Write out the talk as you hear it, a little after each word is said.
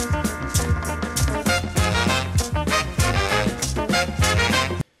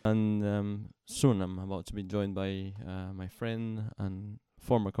And soon I'm about to be joined by my friend and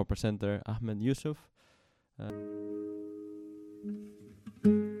former co-presenter Ahmed Yusuf. El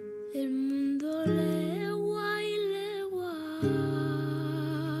mundo legua y legua,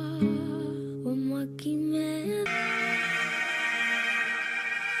 como aquí me...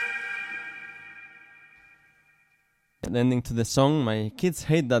 The ending to the song, my kids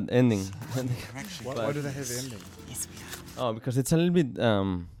hate that ending. Why do they hate the ending? Oh, because it's a little bit,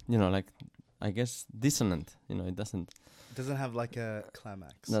 like, I guess, dissonant. It doesn't. It doesn't have like a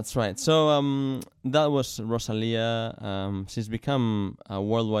climax. That's right. So that was Rosalía. She's become a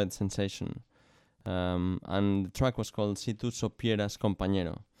worldwide sensation. And the track was called Si tu supieras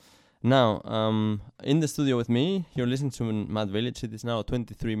compañero. Now, in the studio with me, you're listening to Mad Village. It is now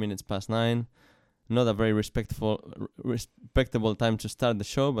 23 minutes past 9. Not a very respectable time to start the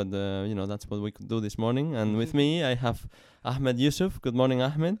show, but that's what we could do this morning. And with me, I have Ahmed Yusuf. Good morning,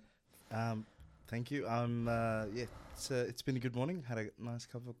 Ahmed. Thank you. It's been a good morning. Had a nice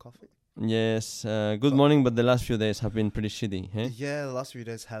cup of coffee. Yes, good morning. But the last few days have been pretty shitty. Eh? Yeah, the last few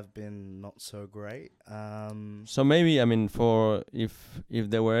days have been not so great. So maybe for if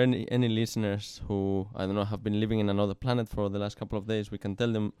there were any listeners who have been living in another planet for the last couple of days, we can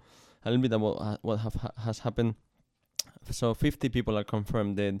tell them a little bit about what has happened. So 50 people are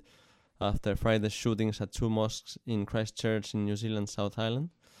confirmed dead after Friday's shootings at 2 mosques in Christchurch in New Zealand, South Island.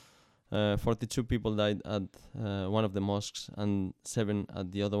 42 people died at one of the mosques and 7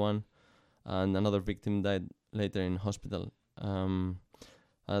 at the other one. And another victim died later in hospital.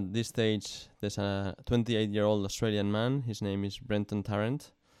 At this stage, there's a 28-year-old Australian man. His name is Brenton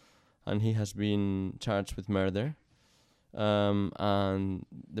Tarrant. And he has been charged with murder. And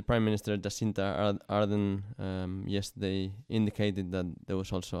the Prime Minister Jacinta Ardern yesterday indicated that there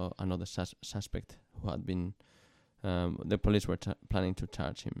was also another suspect who had been the police were planning to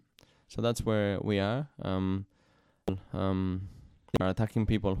charge him. So that's where we are. They are attacking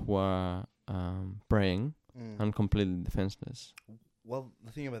people who are praying and completely defenseless. Well,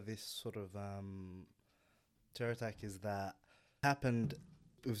 the thing about this sort of terror attack is that it happened.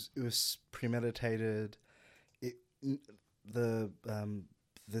 It was premeditated. The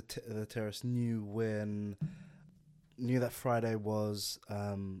terrorists knew that Friday was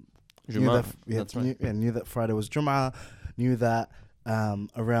Jum'ah. Knew that Friday was Jum'ah. Knew that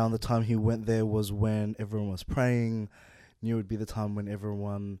around the time he went there was when everyone was praying. Knew it would be the time when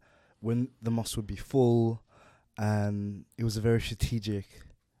the mosque would be full, and it was a very strategic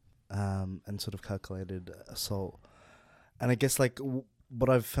and sort of calculated assault. And I guess what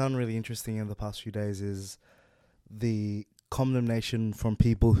I've found really interesting in the past few days is the condemnation from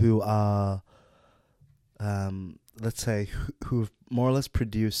people who are, let's say, who've more or less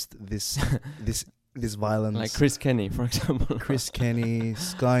produced this violence, like Chris Kenny, for example. Chris Kenny,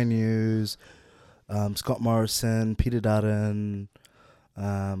 Sky News, Scott Morrison, Peter Dutton,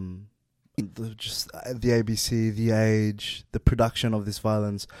 the ABC, The Age. The production of this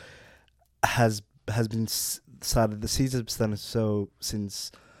violence has been started. The seeds have started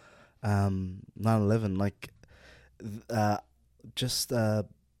since 9/11.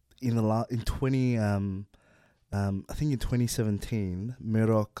 In 2017,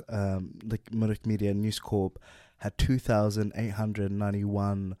 Murdoch Media News Corp had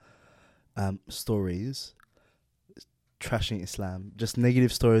 2,891 stories trashing Islam, just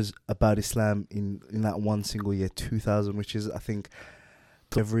negative stories about Islam in that one single year. 2,000, which is I think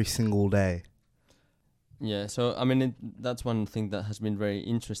every single day. Yeah, so that's one thing that has been very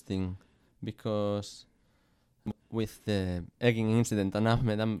interesting, because with the egging incident, and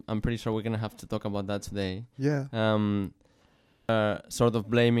Ahmed, I'm pretty sure we're gonna have to talk about that today. Yeah. Sort of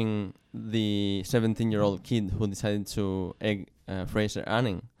blaming the 17-year-old kid who decided to egg Fraser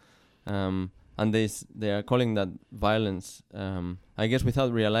Anning, and they are calling that violence. I guess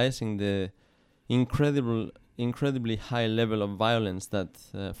without realizing the incredibly high level of violence that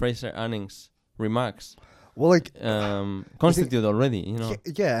Fraser Anning's remarks constitute already.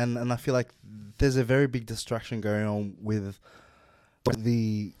 Yeah, and I feel like there's a very big distraction going on with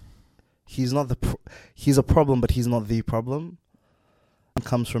he's a problem, but he's not the problem. It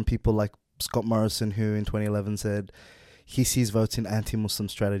comes from people like Scott Morrison, who in 2011 said he sees votes in anti-Muslim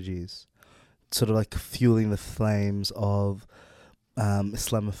strategies, sort of like fueling the flames of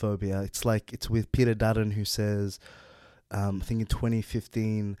Islamophobia. It's with Peter Dutton, who says, I think in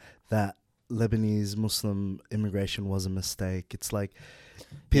 2015, that Lebanese Muslim immigration was a mistake. It's like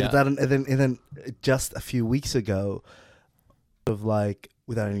Peter Dutton, and then just a few weeks ago, sort of like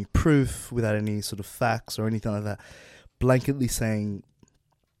without any proof, without any sort of facts or anything like that, blanketly saying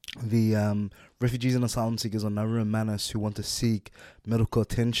the refugees and asylum seekers on Nauru and Manus who want to seek medical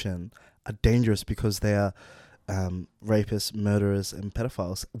attention are dangerous because they are rapists, murderers, and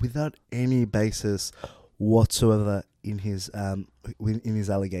pedophiles without any basis whatsoever in his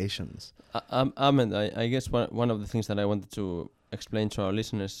allegations. Ahmed, I guess one of the things that I wanted to explain to our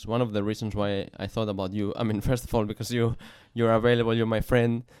listeners, one of the reasons why I thought about you, I mean, first of all, because you're available, you're my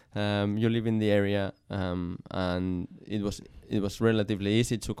friend, you live in the area, and it was relatively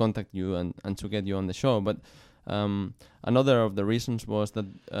easy to contact you and to get you on the show. But another of the reasons was that,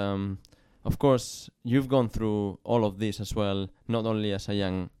 of course, you've gone through all of this as well, not only as a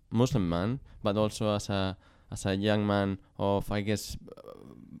young Muslim man, but also as a young man of, I guess,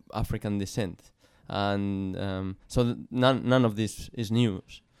 African descent. And so none of this is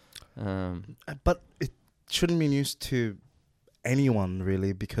news. But it shouldn't be news to anyone,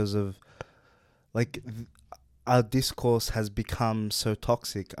 really, because of, like, our discourse has become so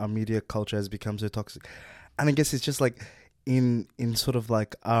toxic. Our media culture has become so toxic. And I guess it's just, like, in sort of,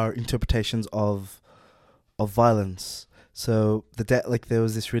 like, our interpretations of violence. So, there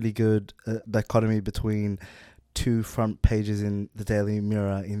was this really good dichotomy between two front pages in the Daily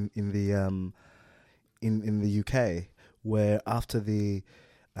Mirror in the UK, where after the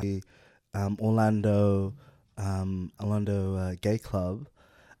Orlando gay club,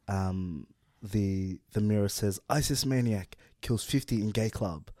 the Mirror says ISIS maniac kills 50 in gay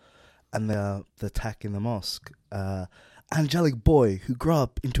club, and the attack in the mosque, angelic boy who grew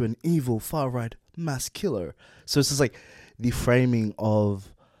up into an evil far right mass killer. So it's just like the framing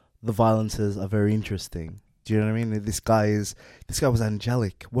of the violences are very interesting. Do you know what I mean? This guy was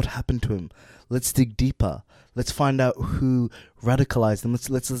angelic. What happened to him? Let's dig deeper. Let's find out who radicalized him.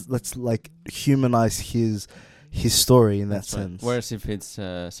 Let's like humanize his story in that sense. Right. Whereas if it's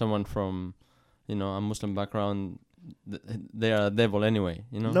someone from, a Muslim background, they are a devil anyway.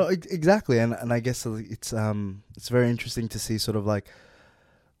 No, exactly. And I guess it's very interesting to see sort of like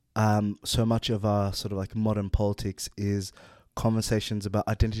so much of our sort of like modern politics is conversations about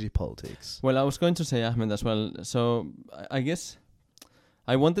identity politics. Well, I was going to say, Ahmed, as well. So I guess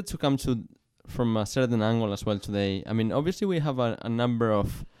I wanted to come from a certain angle as well today. I mean, obviously we have a number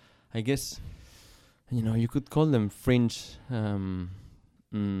of, I guess, you could call them fringe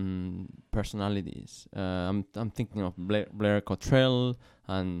personalities. I'm thinking of Blair Cottrell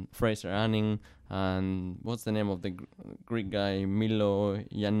and Fraser Anning and what's the name of the Greek guy, Milo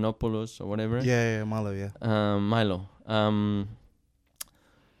Yiannopoulos or whatever. Yeah, Milo. Yeah. Milo. And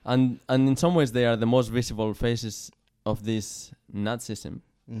in some ways they are the most visible faces of this Nazism.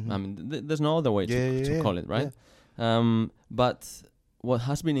 Mm-hmm. I mean, there's no other way to call it, right? Yeah. But what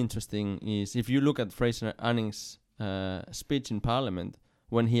has been interesting is if you look at Fraser Anning's speech in Parliament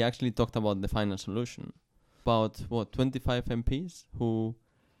when he actually talked about the final solution, about 25 MPs who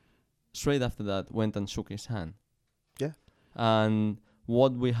straight after that went and shook his hand. Yeah. And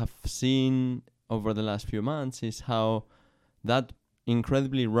what we have seen over the last few months is how that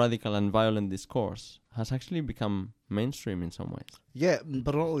incredibly radical and violent discourse has actually become mainstream in some ways. Yeah,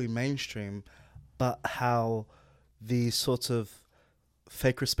 but not only mainstream, but how these sorts of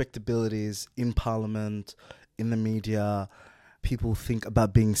fake respectabilities in Parliament, in the media, people think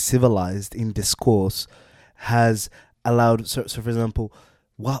about being civilized in discourse has allowed... So for example,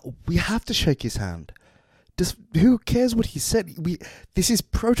 we have to shake his hand. Who cares what he said? This is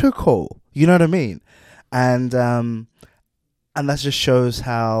protocol. You know what I mean? And that just shows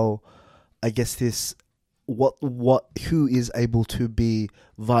how, I guess, who is able to be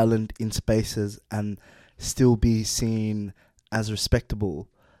violent in spaces and still be seen as respectable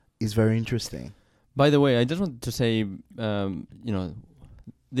is very interesting. By the way, I just wanted to say,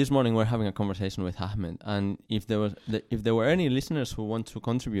 this morning we're having a conversation with Ahmed, and if there were any listeners who want to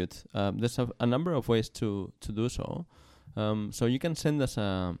contribute, there's a number of ways to do so. So you can send us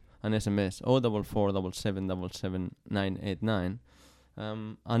an SMS 0447777989,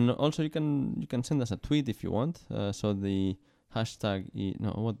 and also you can send us a tweet if you want. So the hashtag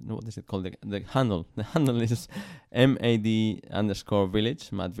what is it called? The handle is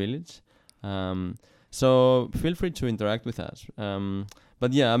MAD_village, Mad Village. So feel free to interact with us.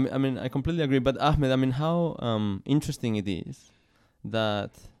 But yeah, I mean, I completely agree. But Ahmed, I mean, how interesting it is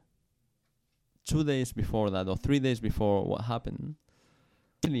that 2 days before that, or 3 days before what happened,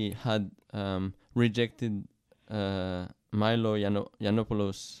 really had rejected Milo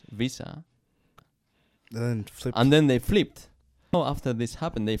Yiannopoulos' visa. And then they flipped. After this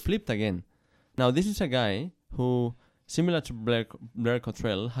happened, they flipped again. Now, this is a guy who, similar to Blair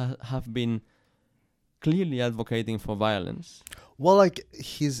Cottrell, have been clearly advocating for violence. Well, like,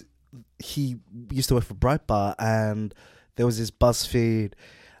 he used to work for Breitbart, and there was this BuzzFeed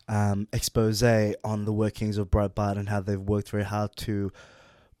expose on the workings of Breitbart and how they've worked very hard to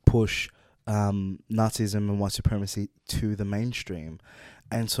push Nazism and white supremacy to the mainstream.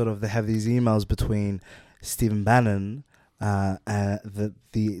 And sort of they have these emails between Stephen Bannon,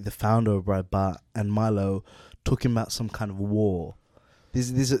 the founder of Breitbart, and Milo, talking about some kind of war.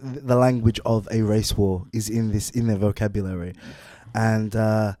 This the language of a race war is in their vocabulary. And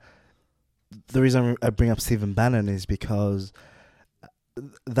the reason I bring up Stephen Bannon is because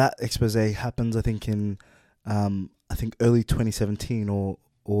that expose happens, I think, in early 2017 or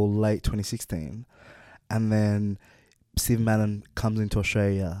late 2016, and then Stephen Bannon comes into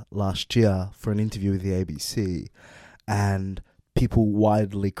Australia last year for an interview with the ABC, and people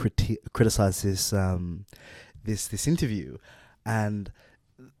widely criticize this interview. And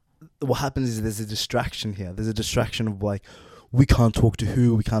what happens is there's a distraction here. There's a distraction of like, we can't talk to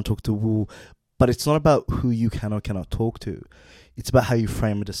who, we can't talk to who. But it's not about who you can or cannot talk to. It's about how you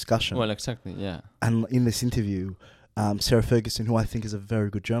frame a discussion. Well, exactly, yeah. And in this interview, Sarah Ferguson, who I think is a very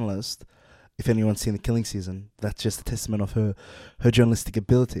good journalist, if anyone's seen The Killing Season, that's just a testament of her journalistic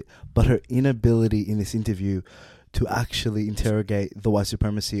ability. But her inability in this interview to actually interrogate the white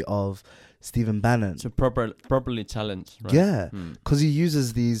supremacy of Stephen Bannon. So properly challenged, right? Yeah, because he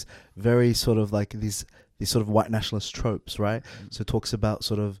uses these very sort of like these sort of white nationalist tropes, right? So it talks about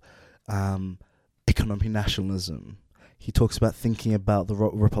sort of economic nationalism. He talks about thinking about the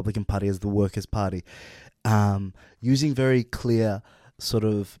Republican Party as the workers' party, using very clear sort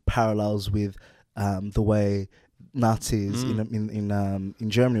of parallels with the way Nazis in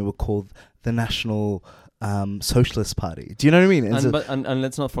Germany were called the National Socialist Party. Do you know what I mean? And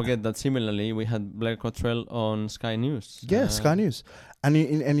let's not forget that similarly we had Blair Cottrell on Sky News. Yeah, Sky News. And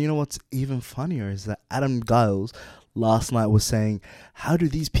you know what's even funnier is that Adam Giles last night was saying, how do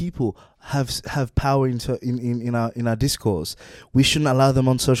these people have power in our discourse? We shouldn't allow them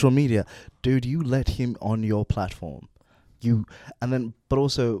on social media. Dude, you let him on your platform.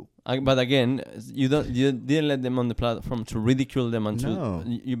 But again, you didn't let them on the platform to ridicule them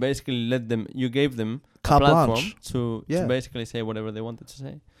and you basically you gave them a platform to basically say whatever they wanted to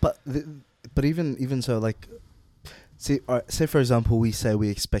say. But even so, like, say for example, we say we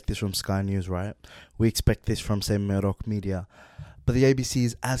expect this from Sky News, right? We expect this from, say, Murdoch Media, but the ABC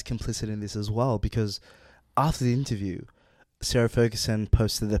is as complicit in this as well, because after the interview, Sarah Ferguson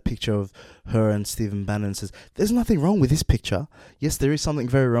posted a picture of her and Stephen Bannon and says, there's nothing wrong with this picture. Yes, there is something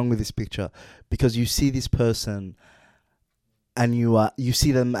very wrong with this picture, because you see this person and you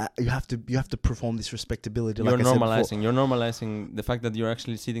see them, you have to perform this respectability. You're normalizing the fact that you're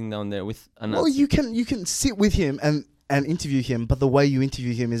actually sitting down there with an Well, you can sit with him and interview him, but the way you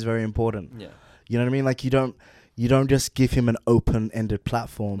interview him is very important. Yeah. You know what I mean? Like, you don't just give him an open-ended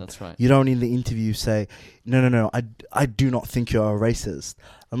platform. That's right. You don't in the interview say, no, I do not think you're a racist.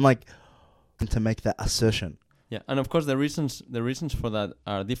 I'm like, to make that assertion. Yeah, and of course the reasons for that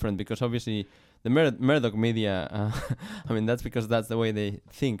are different, because obviously the Murdoch Media, I mean, that's because that's the way they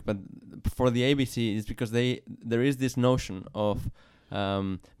think. But for the ABC, it's because there is this notion of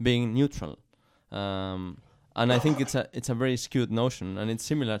being neutral, and I think it's a very skewed notion, and it's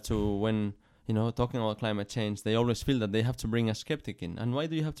similar to when, talking about climate change, they always feel that they have to bring a skeptic in. And why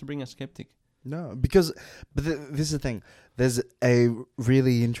do you have to bring a skeptic? No, because this is the thing. There's a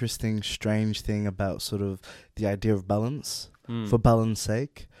really interesting, strange thing about sort of the idea of balance, for balance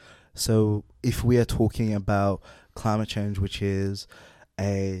sake. So if we are talking about climate change, which is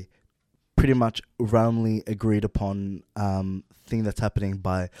a pretty much roundly agreed upon thing that's happening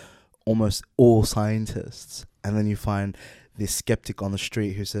by almost all scientists, and then you find this skeptic on the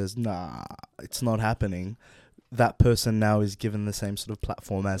street who says, nah, it's not happening, that person now is given the same sort of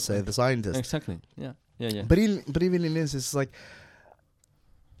platform as, say, the scientist. Exactly. Yeah. But even in this, it's like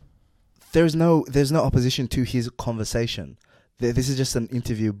there's no opposition to his conversation. This is just an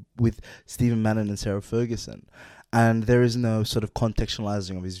interview with Stephen Bannon and Sarah Ferguson, and there is no sort of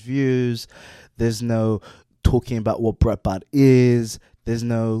contextualizing of his views. There's no talking about what Breitbart is. There's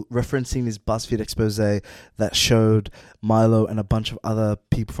no referencing this BuzzFeed expose that showed Milo and a bunch of other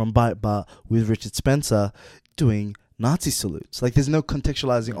people from Breitbart with Richard Spencer doing Nazi salutes. Like, there's no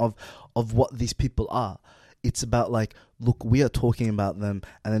contextualizing of what these people are. It's about like, look, we are talking about them,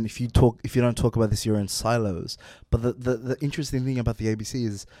 and then if you don't talk about this, you're in silos. But the interesting thing about the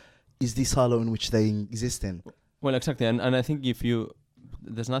ABC is the silo in which they exist in. Well, exactly, and I think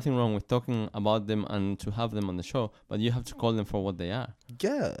there's nothing wrong with talking about them and to have them on the show, but you have to call them for what they are.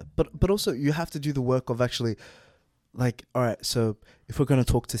 Yeah, but also you have to do the work of actually, like, all right, so if we're going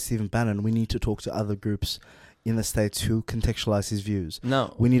to talk to Stephen Bannon, we need to talk to other groups in the States who contextualize his views.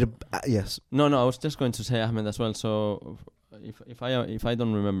 No. We need yes. No, I was just going to say, Ahmed, as well. So if I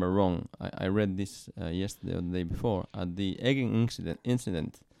don't remember wrong, I read this yesterday or the day before at the egging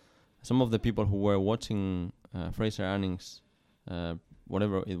incident. Some of the people who were watching Fraser Anning's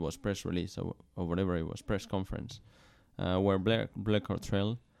whatever it was, press release or whatever it was, press conference, were Blair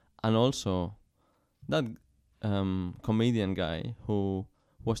Cottrell and also that comedian guy who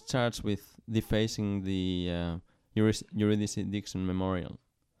was charged with defacing the Eurydice Dixon Memorial.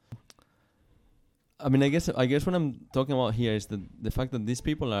 I mean, I guess what I'm talking about here is the fact that these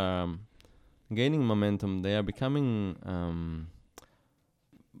people are gaining momentum. They are becoming.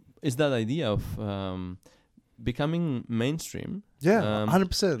 Is that idea of becoming mainstream? Yeah,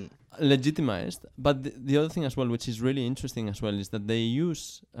 100%. Legitimized. But the other thing as well, which is really interesting as well, is that they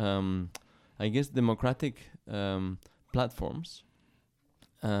use, I guess, democratic platforms.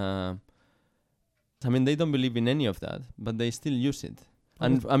 I mean, they don't believe in any of that, but they still use it.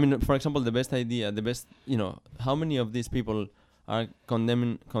 And I mean, for example, the best, how many of these people are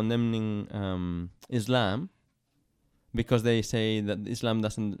condemning Islam because they say that Islam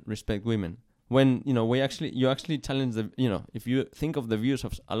doesn't respect women? When, you actually challenge if you think of the views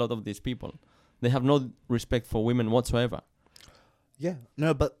of a lot of these people, they have no respect for women whatsoever. Yeah,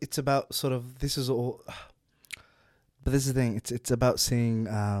 no, but it's about sort of, this is all, but this is the thing, it's about seeing,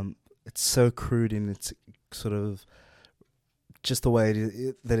 it's so crude in its sort of, just the way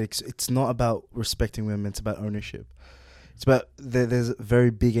it's not about respecting women, it's about ownership. It's about, there's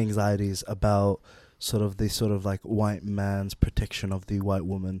very big anxieties about sort of this sort of like white man's protection of the white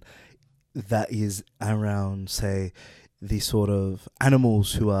woman that is around, say, the sort of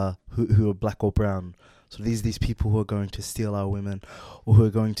animals who are black or brown. So these people who are going to steal our women, or who are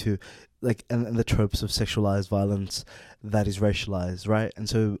going to, like, and the tropes of sexualized violence that is racialized, right? And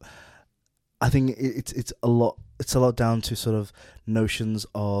so I think it's a lot down to sort of notions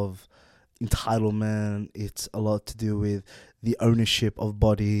of entitlement. It's a lot to do with the ownership of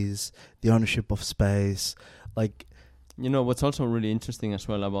bodies, the ownership of space. Like, what's also really interesting as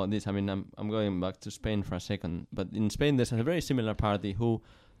well about this, I mean, I'm going back to Spain for a second, but in Spain there's a very similar party who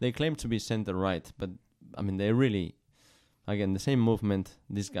they claim to be center-right, but I mean, they're really, again, the same movement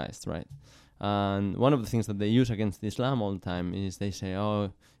disguised, right? And one of the things that they use against Islam all the time is they say,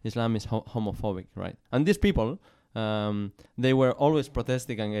 oh, Islam is homophobic, right? And these people, they were always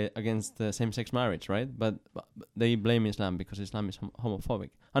protesting against same-sex marriage, right? But they blame Islam because Islam is homophobic.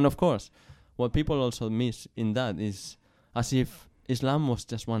 And of course, what people also miss in that is as if Islam was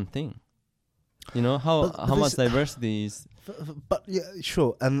just one thing. How much diversity is. But yeah,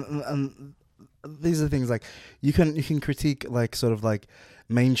 sure. And these are things like you can critique like sort of like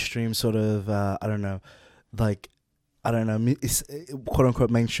mainstream sort of quote unquote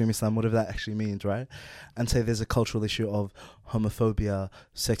mainstream Islam, whatever that actually means, right? And say there's a cultural issue of homophobia,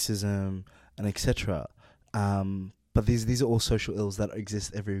 sexism, and etc. But these are all social ills that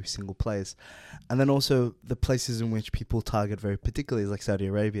exist every single place. And then also the places in which people target very particularly is like Saudi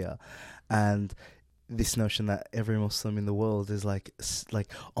Arabia, and this notion that every Muslim in the world is like,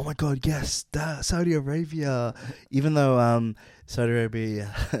 oh my God, yes, Saudi Arabia, even though Saudi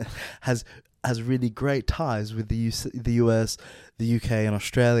Arabia has really great ties with the US, the UK, and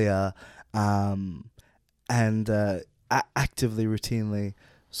Australia, and actively, routinely,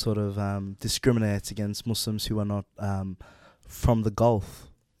 sort of discriminates against Muslims who are not from the Gulf.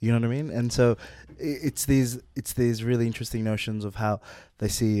 You know what I mean? And so it's these really interesting notions of how they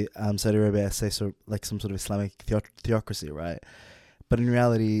see Saudi Arabia as, say, sort of like some sort of Islamic theocracy, right? But in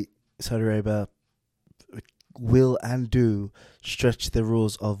reality, Saudi Arabia will and do stretch the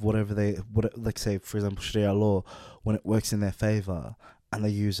rules of whatever like say, for example, Sharia law, when it works in their favor, and they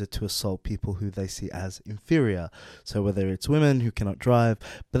use it to assault people who they see as inferior. So whether it's women who cannot drive,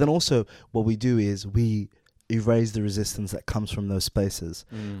 but then also what we do is we erase the resistance that comes from those spaces.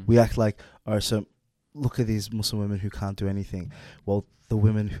 We act like, all right, so look at these Muslim women who can't do anything. Well, the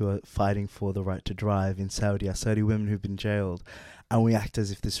women who are fighting for the right to drive in Saudi are Saudi women who've been jailed, and we act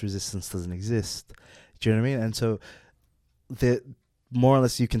as if this resistance doesn't exist. Do you know what I mean? And so more or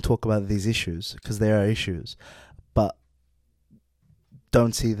less you can talk about these issues because they are issues, but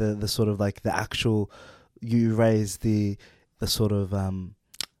don't see the sort of like the actual, you raise the sort of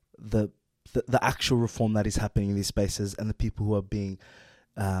the actual reform that is happening in these spaces and the people who are being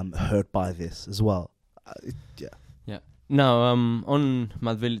hurt by this as well. Yeah. Now, on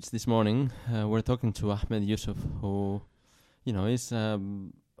Mad Village this morning, we're talking to Ahmed Yusuf, who, is,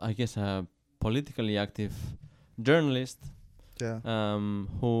 I guess, a politically active journalist. Yeah.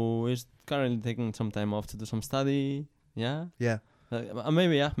 Who is currently taking some time off to do some study. Yeah. Yeah.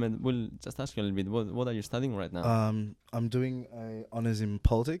 Maybe Ahmed, we'll just ask you a little bit. What are you studying right now? I'm doing a honours in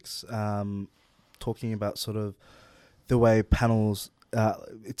politics. Talking about sort of the way panels.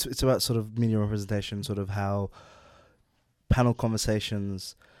 It's about sort of media representation, sort of how panel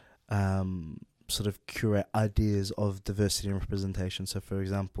conversations sort of curate ideas of diversity and representation. So, for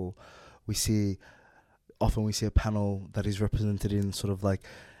example, we see a panel that is represented in sort of like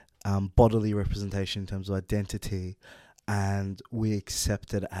bodily representation in terms of identity, and we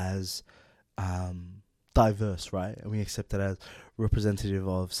accept it as diverse, right? And we accept it as representative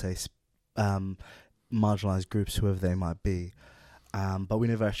of, say, marginalized groups, whoever they might be. But we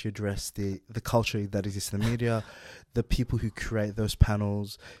never actually address the culture that exists in the media, the people who create those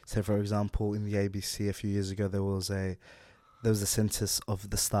panels. So, for example, in the ABC a few years ago, there was a census of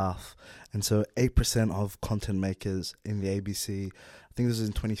the staff, and so 8% of content makers in the ABC, I think this was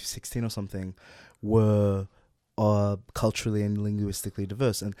in 2016 or something, were culturally and linguistically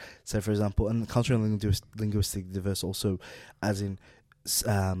diverse. And so, for example, and culturally and linguistically diverse also, as in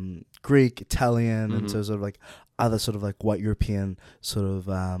Greek, Italian, and so sort of like other sort of like white European sort of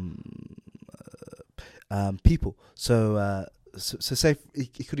people. So say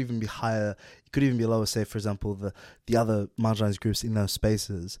it could even be higher, it could even be lower, say, for example, the other marginalized groups in those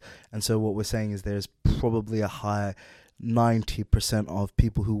spaces. And so what we're saying is there's probably a high 90% of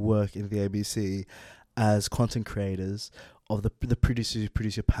people who work in the ABC as content creators, of the producers who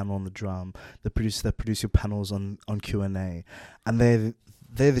produce your panel on the drum, the producers that produce your panels on Q&A, and they're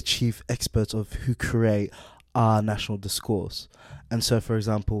the chief experts of who create our national discourse. And so, for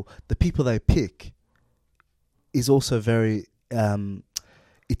example, the people they pick is also very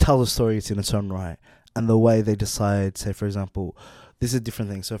it tells a story in its own right, and the way they decide, say, for example, this is a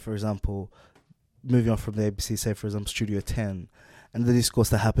different thing. So, for example, moving on from the ABC, say, for example, Studio 10, and the discourse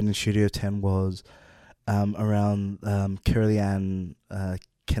that happened in Studio 10 was around Kirli Ann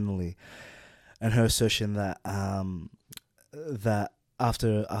Kennelly and her assertion that that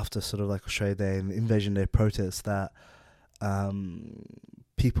after sort of like Australia Day and Invasion Day protests, that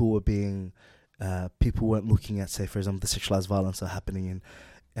people weren't looking at, say, for example, the sexualized violence that are happening in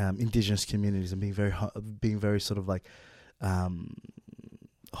Indigenous communities, and being very sort of like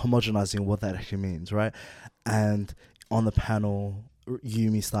homogenizing what that actually means, right? And on the panel,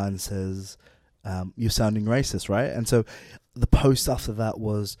 Yumi Stein says, "You're sounding racist," right? And so the post after that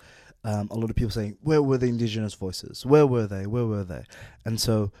was a lot of people saying, "Where were the Indigenous voices? Where were they? Where were they?" And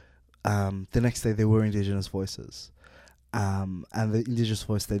so the next day there were Indigenous voices. And the Indigenous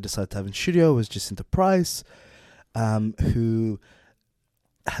voice they decided to have in studio was Jacinta Price, who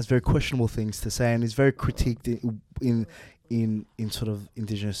has very questionable things to say and is very critiqued in sort of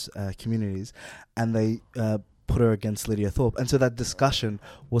Indigenous communities, and they put her against Lydia Thorpe. And so that discussion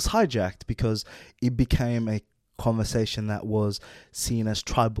was hijacked because it became a conversation that was seen as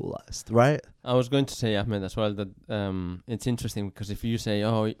tribalized, right? I was going to say, Ahmed, as well, that it's interesting because if you say,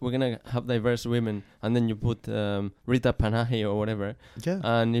 "Oh, we're gonna have diverse women," and then you put Rita Panahi or whatever,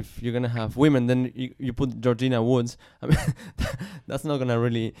 and if you're gonna have women, then you put Georgina Woods. I mean, that's not gonna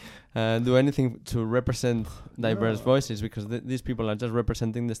really do anything to represent diverse voices, because these people are just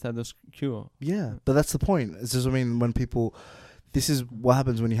representing the status quo. Yeah, but that's the point. It's just, I mean, when people, this is what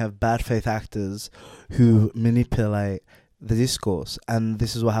happens when you have bad faith actors who manipulate the discourse, and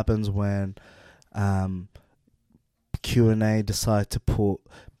this is what happens when Q&A decide to put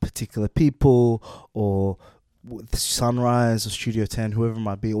particular people, or Sunrise or Studio 10, whoever it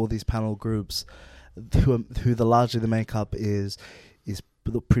might be, all these panel groups who the largely the makeup is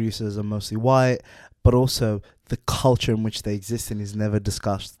the producers are mostly white, but also the culture in which they exist in is never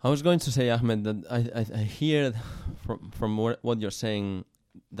discussed. I was going to say, Ahmed, that I hear from what you're saying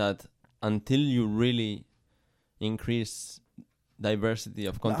that until you really increase diversity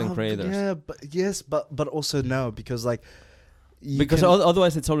of content creators. Yeah, but also no, because like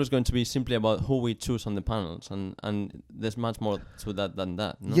otherwise it's always going to be simply about who we choose on the panels, and there's much more to that than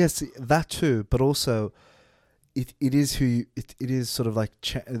that. No? Yes, that too, but also it is it is sort of like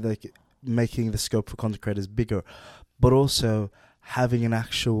like making the scope for content creators bigger, but also having an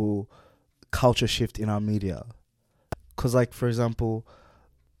actual culture shift in our media. Because, like, for example,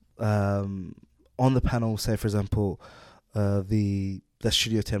 on the panel, say, for example, the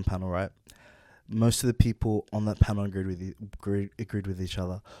Studio 10 panel, right? Most of the people on that panel agreed with each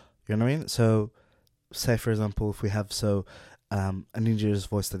other. You know what I mean? So, say, for example, if we have an Indigenous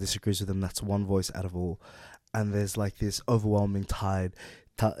voice that disagrees with them, that's one voice out of all. And there's like this overwhelming tide,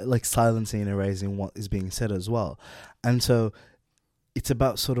 like silencing and erasing what is being said as well. And so it's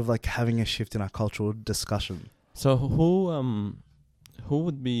about sort of like having a shift in our cultural discussion. So who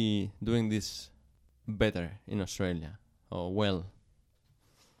would be doing this better in Australia, or well?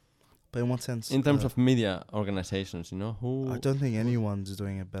 But in what sense? In terms of media organizations, you know, who? I don't think anyone's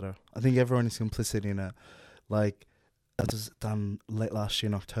doing it better. I think everyone is complicit in it. Like, that was done late last year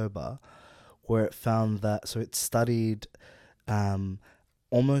in October, where it found that, so it studied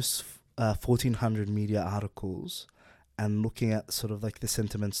almost 1,400 media articles and looking at sort of like the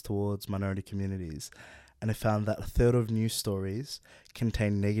sentiments towards minority communities. And it found that a third of news stories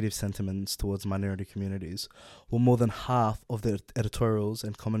contain negative sentiments towards minority communities, while more than half of the editorials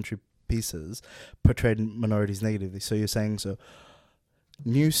and commentary pieces portrayed minorities negatively. So you're saying, so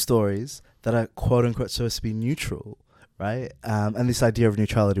news stories that are quote unquote supposed to be neutral, right? And this idea of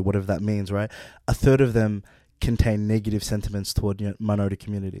neutrality, whatever that means, right? A third of them contain negative sentiments toward minority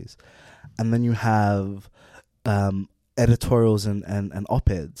communities. And then you have editorials and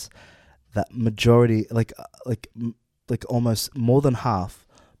op-eds that majority, like almost more than half,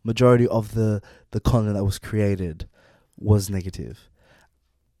 majority of the content that was created was negative.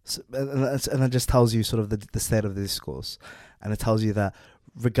 So, and that just tells you sort of the state of the discourse. And it tells you that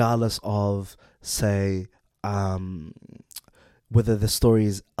regardless of, say, whether the story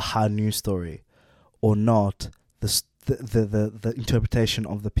is a hard news story or not, the interpretation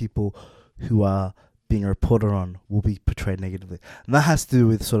of the people who are being reported on will be portrayed negatively. And that has to do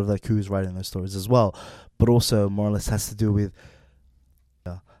with sort of like who's writing those stories as well, but also more or less has to do with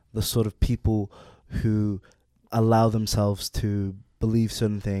the sort of people who allow themselves to believe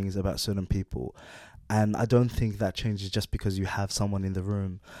certain things about certain people. And I don't think that changes just because you have someone in the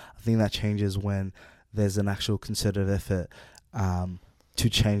room. I think that changes when there's an actual concerted effort to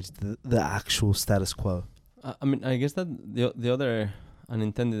change the actual status quo. I mean, I guess that the other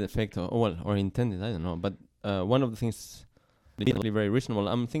unintended effect, or intended, I don't know, but one of the things definitely very reasonable.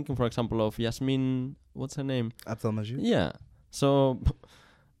 I'm thinking, for example, of Yasmin, what's her name? Abdel Majid? Yeah. So,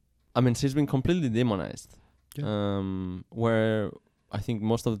 I mean, she's been completely demonized. Yeah. Where I think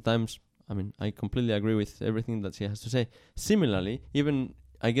most of the times, I mean, I completely agree with everything that she has to say. Similarly, even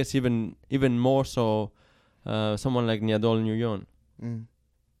more so, someone like Nyadol Nguyen. Mm.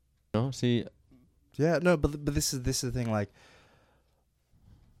 No, see. Yeah, no, but this is the thing. Like,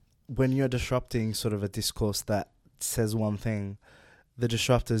 when you're disrupting sort of a discourse that says one thing, the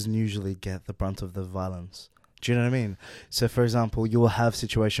disruptors usually get the brunt of the violence. Do you know what I mean? So, for example, you will have a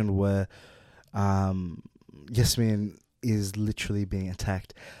situation where Yasmin is literally being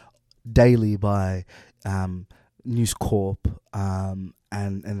attacked daily by News Corp and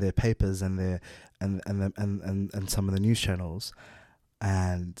their papers and their and some of the news channels,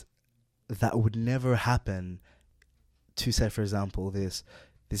 and that would never happen to, say, for example, this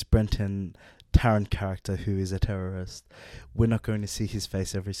Brenton Tarrant character who is a terrorist. We're not going to see his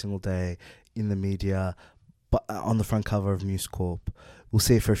face every single day in the media, but on the front cover of News Corp. We'll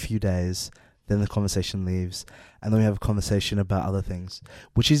see it for a few days, then the conversation leaves, and then we have a conversation about other things,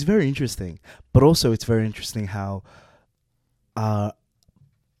 which is very interesting. But also it's very interesting how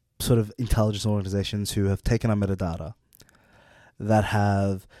sort of intelligence organizations who have taken our metadata, that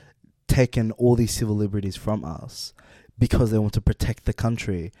have taken all these civil liberties from us because they want to protect the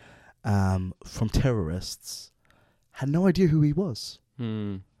country from terrorists, had no idea who he was.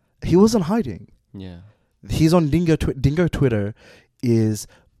 He wasn't hiding. Yeah. He's on Dingo Twitter is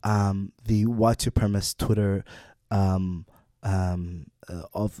the white supremacist Twitter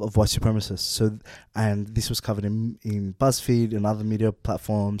of white supremacists. So, and this was covered in BuzzFeed and other media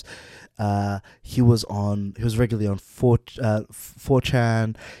platforms. He was regularly on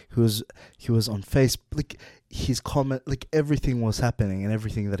 4chan. He was on Facebook. Like, his comment, like, everything was happening and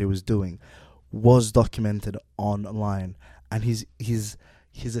everything that he was doing was documented online. And his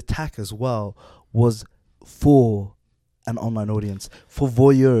attack as well was for an online audience, for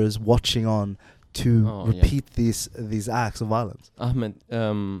voyeurs watching on to repeat these acts of violence. Ahmed,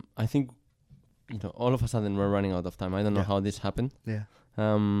 I think, all of a sudden we're running out of time. I don't know how this happened. Yeah.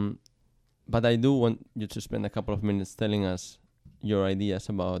 But I do want you to spend a couple of minutes telling us your ideas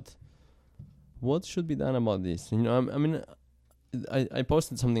about what should be done about this. I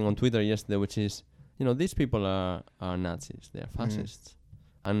posted something on Twitter yesterday, which is, these people are Nazis, they are fascists,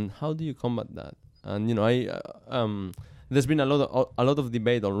 and how do you combat that? And there's been a lot of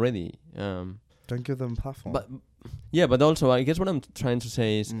debate already. Don't give them a platform. But also, I guess what I'm trying to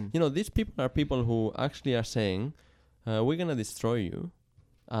say is, these people are people who actually are saying, we're gonna destroy you,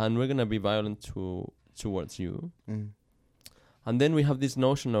 and we're gonna be violent towards you. And then we have this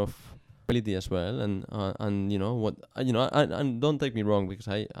notion of ability as well, and don't take me wrong, because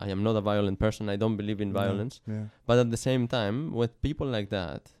I am not a violent person. I don't believe in violence. Yeah. But at the same time, with people like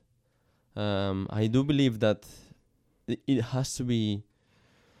that, I do believe that it has to be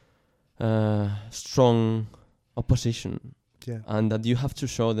strong opposition, and that you have to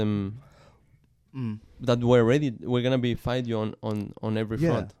show them that we're ready. We're gonna be fight you on every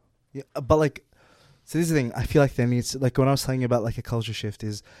front. Yeah, but like, So this is the thing. I feel like there needs, like when I was telling you about like a culture shift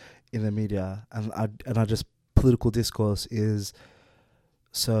is in the media and I just political discourse is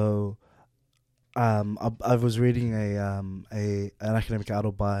so. I was reading an academic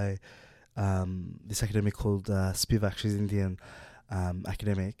article by this academic called Spivak. She's Indian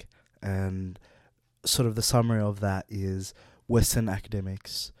academic, and sort of the summary of that is Western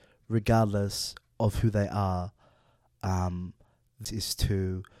academics, regardless of who they are, is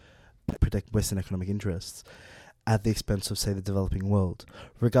to protect Western economic interests at the expense of, say, the developing world,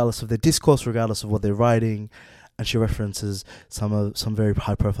 regardless of their discourse, regardless of what they're writing. And she references some very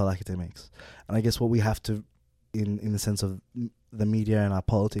high-profile academics. And I guess what we have to, in the sense of the media and our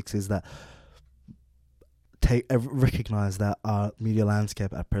politics, is that recognize that our media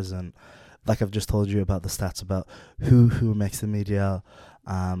landscape at present, like I've just told you about the stats about who makes the media.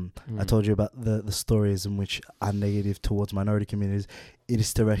 I told you about the stories in which are negative towards minority communities. It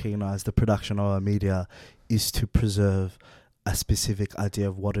is to recognize the production of our media is to preserve a specific idea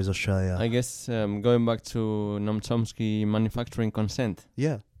of what is Australia. I guess going back to Noam Chomsky, manufacturing consent.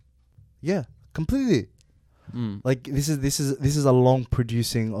 Yeah, completely. Like this is a long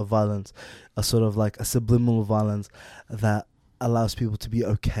producing of violence, a sort of like a subliminal violence that allows people to be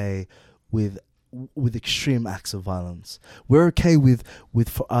okay with extreme acts of violence. We're okay with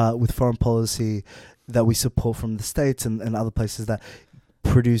foreign policy that we support from the States and other places that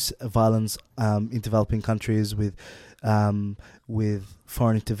produce violence in developing countries with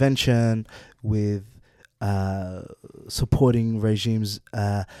foreign intervention, with supporting regimes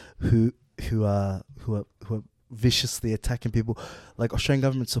who are viciously attacking people. Like Australian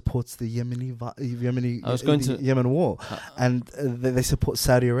government supports the Yemen war, and they support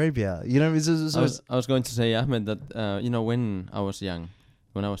Saudi Arabia. You know, I was going to say, Ahmed, that when I was young,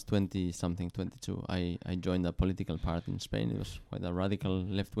 when I was 20-something, 22, I joined a political party in Spain. It was quite a radical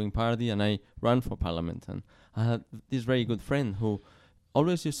left-wing party, and I ran for parliament. And I had this very good friend who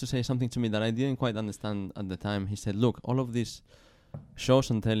always used to say something to me that I didn't quite understand at the time. He said, look, all of these shows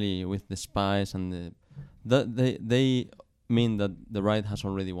on telly with the spies and they mean that the right has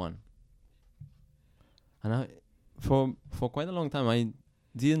already won. And for quite a long time, I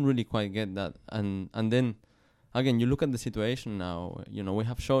didn't really quite get that. And then, again, you look at the situation now. You know, we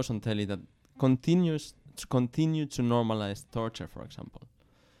have shows on telly that continue to normalize torture, for example.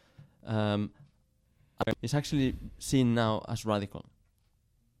 It's actually seen now as radical.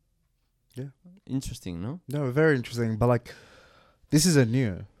 Yeah. Interesting, no? No, very interesting. But like, this isn't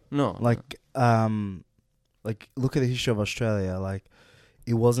new. No. Like look at the history of Australia. Like,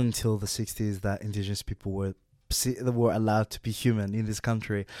 it wasn't until the 60s that Indigenous people were allowed to be human in this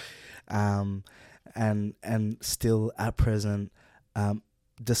country, and still at present,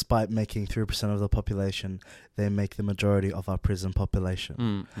 despite making 3% of the population, they make the majority of our prison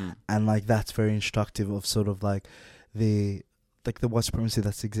population. And like that's very instructive of sort of like the white supremacy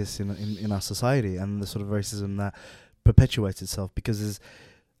that exists in our society and the sort of racism that perpetuates itself, because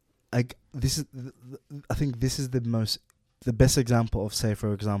I think this is the best example of, say,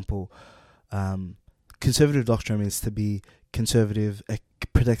 for example, conservative doctrine is to be conservative,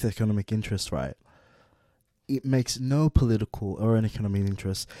 protect economic interests, right? It makes no political or an economic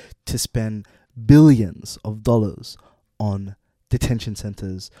interest to spend billions of dollars on detention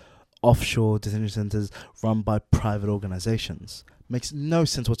centers, offshore detention centers run by private organizations. Makes no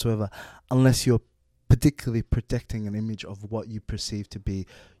sense whatsoever unless you're particularly protecting an image of what you perceive to be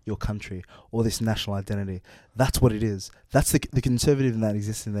your country or this national identity. That's what it is. That's the conservative that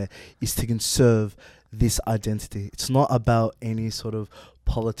exists in there, is to conserve this identity. It's not about any sort of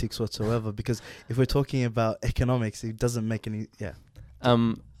politics whatsoever, because if we're talking about economics, it doesn't make any... Yeah.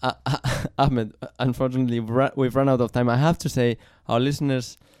 Ahmed, unfortunately, we've run out of time. I have to say, our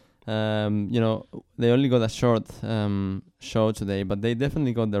listeners, they only got a short show today, but they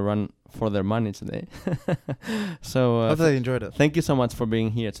definitely got the run for their money today. So hope they enjoyed it. Thank you so much for being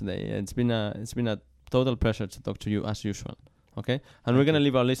here today. It's been a total pleasure to talk to you as usual. Okay, and we're gonna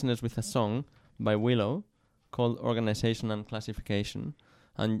leave our listeners with a song by Willow called "Organization and Classification."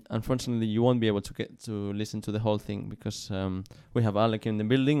 And unfortunately, you won't be able to get to listen to the whole thing because we have Alec in the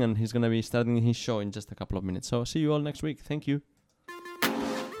building, and he's gonna be starting his show in just a couple of minutes. So see you all next week. Thank you.